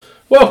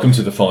Welcome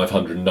to the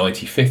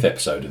 595th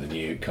episode of the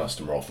new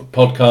Customer Offer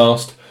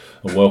podcast,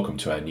 and welcome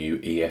to our new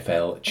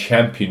EFL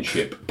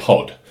Championship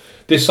pod.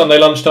 This Sunday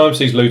lunchtime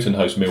sees Luton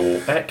host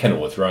Millwall at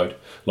Kenilworth Road.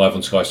 Live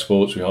on Sky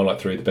Sports, we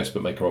highlight three of the best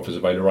bookmaker offers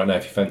available right now.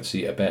 If you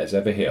fancy a bet as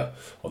ever here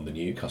on the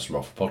new Customer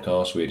Offer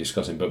podcast, we are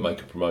discussing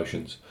bookmaker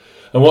promotions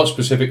and what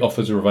specific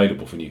offers are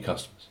available for new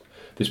customers.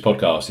 This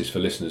podcast is for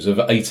listeners of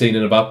 18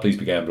 and above. Please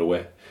be gamble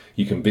aware.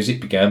 You can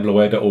visit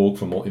begambleaware.org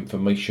for more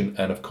information,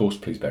 and of course,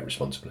 please bet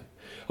responsibly.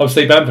 I'm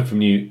Steve Bamford from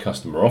New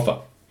Customer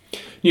Offer.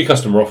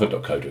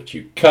 newcustomeroffer.co.uk.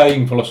 You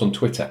can follow us on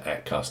Twitter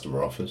at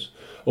Customer Offers.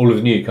 All of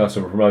the new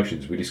customer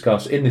promotions we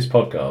discuss in this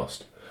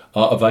podcast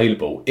are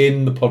available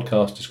in the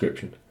podcast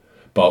description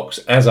box,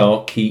 as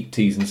are key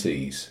T's and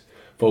C's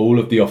for all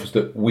of the offers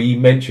that we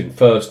mentioned.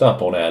 First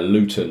up on our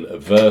Luton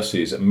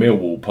versus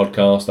Millwall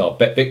podcast are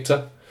Bet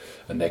Victor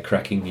and their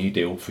cracking new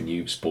deal for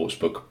new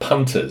sportsbook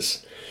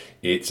punters.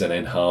 It's an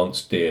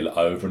enhanced deal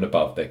over and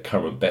above their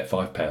current bet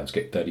 £5,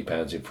 get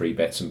 £30 in free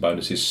bets and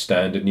bonuses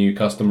standard new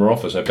customer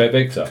offer. So Bet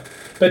Victor,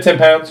 bet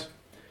 £10,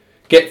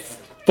 get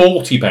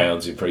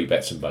 £40 in free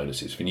bets and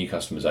bonuses. For new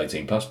customers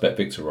 18 plus, Bet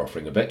Victor are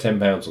offering a bet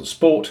 £10 on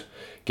sport,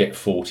 get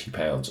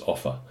 £40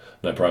 offer.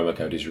 No promo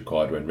code is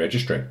required when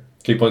registering.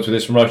 Key points for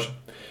this promotion: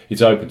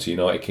 it's open to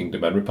United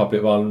Kingdom and Republic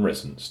of Ireland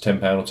residents.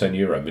 £10 or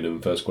 €10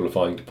 minimum first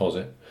qualifying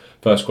deposit.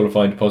 First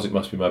qualifying deposit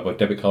must be made by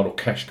debit card or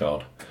cash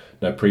card.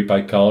 No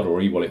prepaid card or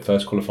e-wallet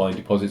first qualifying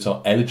deposits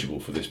are eligible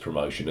for this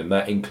promotion, and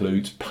that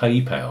includes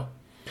PayPal.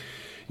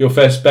 Your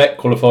first bet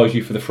qualifies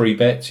you for the free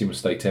bets. You must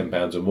stake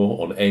 £10 or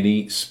more on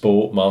any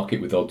sport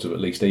market with odds of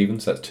at least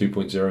evens. That's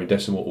 2.0 in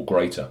decimal or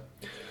greater.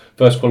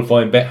 First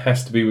qualifying bet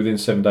has to be within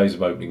 7 days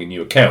of opening a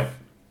new account.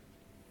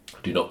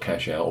 Do not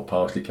cash out or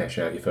partially cash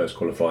out your first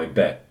qualifying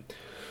bet.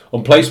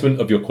 On placement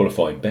of your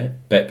qualifying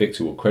bet, Bet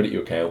Victor will credit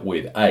your account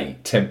with a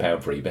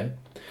 £10 free bet,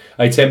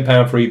 a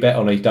 £10 free bet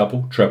on a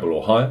double, treble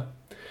or higher,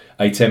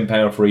 a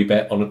 £10 free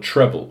bet on a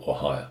treble or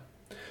higher.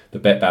 The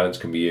bet balance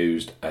can be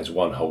used as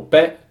one whole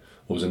bet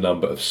or as a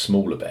number of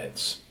smaller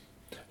bets.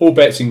 All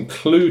bets,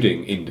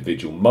 including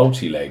individual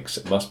multi-legs,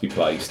 must be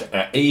placed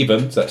at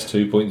evens, that's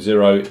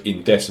 2.0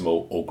 in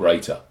decimal or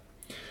greater.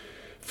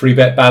 Free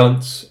bet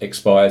balance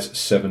expires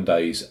 7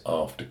 days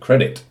after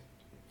credit.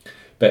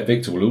 Bet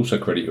Victor will also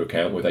credit your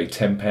account with a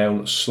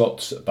 £10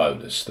 slots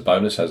bonus. The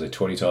bonus has a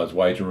 20 times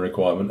wagering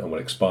requirement and will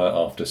expire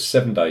after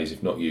 7 days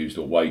if not used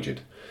or wagered.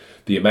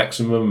 The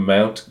maximum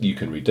amount you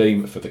can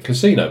redeem for the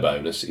casino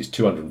bonus is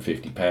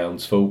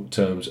 £250. Full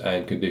terms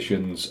and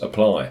conditions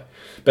apply.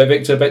 Bet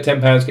Victor, bet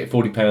 £10, get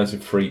 £40 in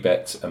free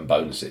bets and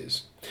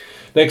bonuses.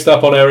 Next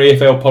up on our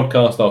EFL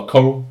podcast are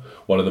Coral,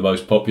 one of the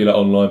most popular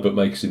online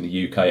bookmakers in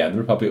the UK and the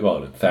Republic of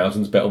Ireland.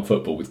 Thousands bet on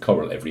football with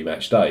Coral every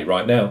match day.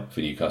 Right now,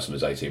 for new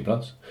customers 18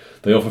 plus,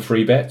 they offer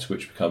free bets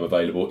which become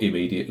available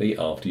immediately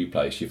after you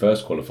place your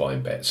first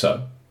qualifying bet.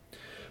 So,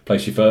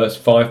 place your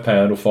first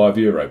 £5 or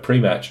 €5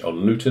 pre-match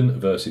on Luton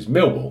versus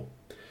Millwall,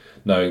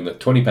 knowing that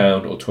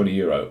 £20 or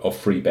 €20 of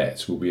free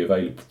bets will be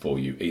available for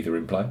you either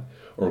in play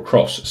or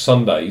across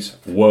Sunday's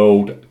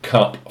World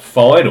Cup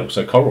final.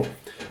 So Coral,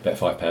 bet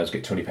 £5,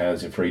 get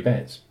 £20 in free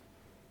bets.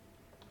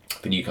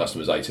 For new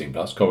customers 18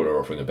 plus, Coral are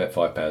offering a bet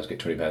 £5, get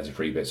 £20 in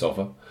free bets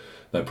offer.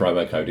 No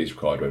promo code is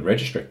required when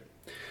registering.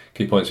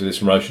 Key points for this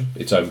promotion: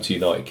 it's open to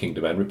United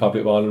Kingdom and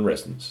Republic of Ireland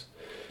residents.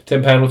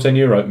 £10 or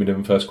 €10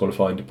 minimum first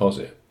qualifying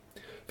deposit.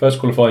 First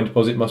qualifying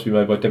deposit must be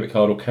made by debit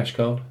card or cash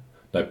card.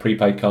 No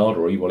prepaid card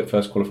or e-wallet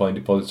first qualifying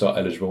deposits are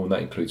eligible, and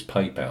that includes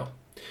PayPal.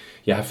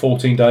 You have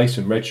 14 days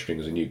from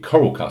registering as a new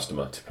Coral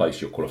customer to place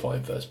your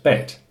qualifying first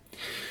bet.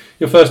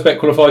 Your first bet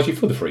qualifies you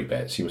for the free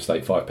bets. You must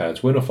stake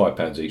 £5 win or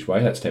 £5 each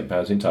way, that's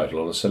 £10 in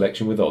total, on a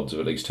selection with odds of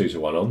at least 2 to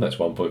 1 on, that's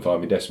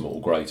 1.5 in decimal or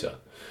greater.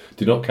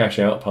 Do not cash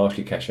out,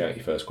 partially cash out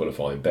your first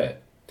qualifying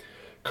bet.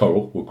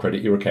 Coral will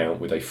credit your account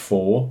with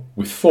four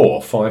 £5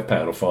 or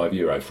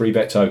 €5 free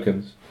bet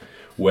tokens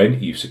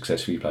when you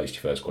successfully placed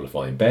your first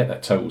qualifying bet.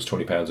 That totals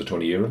 £20 or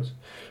 €20.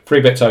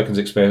 Free bet tokens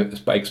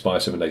expire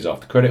 7 days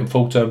after credit, and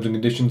full terms and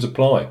conditions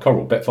apply.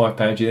 Coral, bet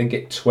 £5, you then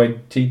get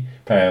 £20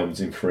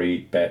 in free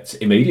bets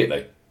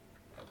immediately.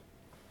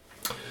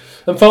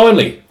 And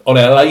finally, on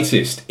our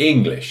latest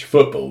English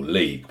Football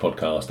League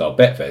podcast are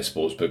Betfair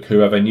Sportsbook, who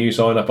have a new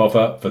sign-up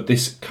offer for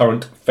this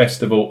current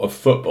festival of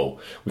football,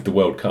 with the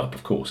World Cup,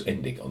 of course,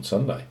 ending on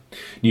Sunday.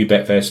 New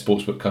Betfair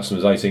Sportsbook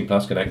customers 18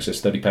 plus can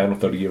access £30 or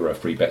 €30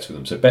 free bets with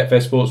them. So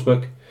Betfair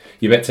Sportsbook,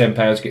 you bet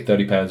 £10, get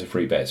 £30 in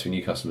free bets for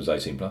new customers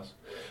 18 plus.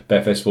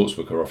 Betfair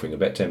Sportsbook are offering a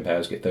bet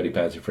 £10, get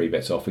 £30 in free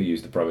bets offer.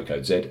 Use the promo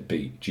code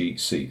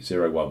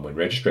ZBGC01 when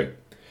registering.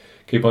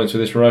 Key points for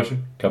this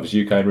promotion: covers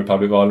UK and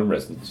Republic of Ireland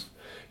residents.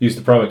 Use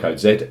the promo code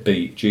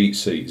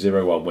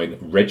ZBGC01 when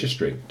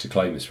registering to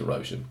claim this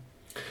promotion.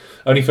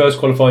 Only first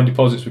qualifying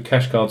deposits with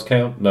cash cards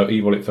count. No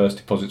e-wallet first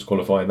deposits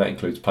qualifying, that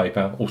includes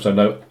PayPal. Also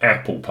no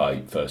Apple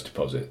Pay first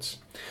deposits.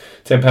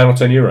 £10 or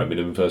 €10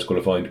 minimum first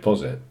qualifying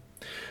deposit.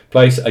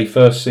 Place a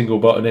first single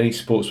bet on any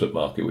sportsbook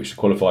market which to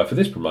qualify for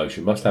this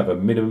promotion must have a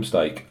minimum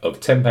stake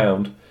of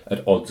 £10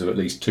 at odds of at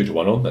least 2 to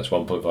 1 on, that's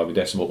 1.5 in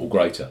decimal or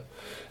greater.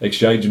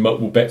 Exchange and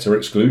multiple bets are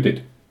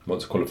excluded.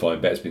 Once a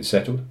qualifying bet has been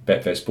settled,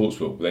 Betfair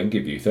Sportsbook will then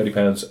give you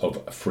 £30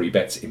 of free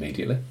bets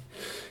immediately.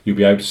 You'll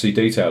be able to see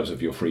details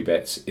of your free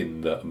bets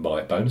in the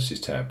My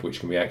Bonuses tab, which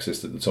can be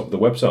accessed at the top of the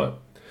website.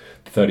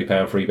 The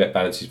 £30 free bet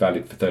balance is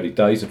valid for 30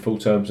 days and full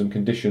terms and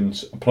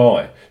conditions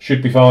apply.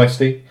 Should be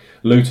feisty.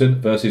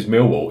 Luton versus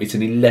Millwall. It's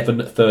an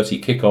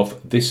 11:30 kickoff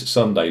this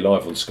Sunday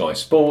live on Sky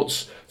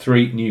Sports.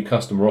 3 new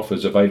customer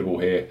offers available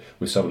here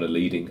with some of the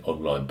leading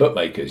online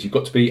bookmakers. You've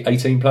got to be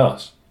 18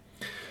 plus.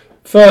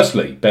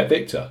 Firstly, Bet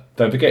Victor.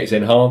 Don't forget it's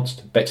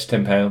enhanced. Bets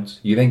 £10.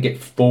 You then get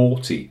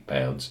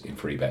 £40 in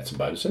free bets and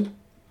bonuses.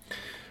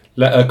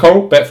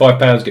 Coral, bet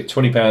 £5, get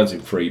 £20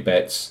 in free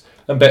bets.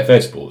 And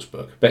Betfair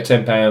Sportsbook. Bet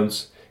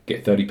 £10,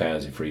 get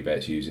 £30 in free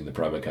bets using the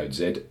promo code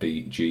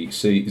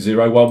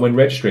ZBGC01 when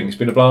registering. It's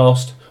been a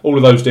blast. All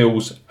of those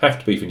deals have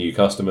to be for new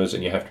customers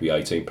and you have to be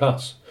 18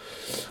 plus.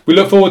 We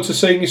look forward to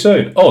seeing you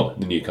soon on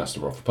the New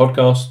Customer Offer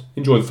podcast.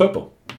 Enjoy the football.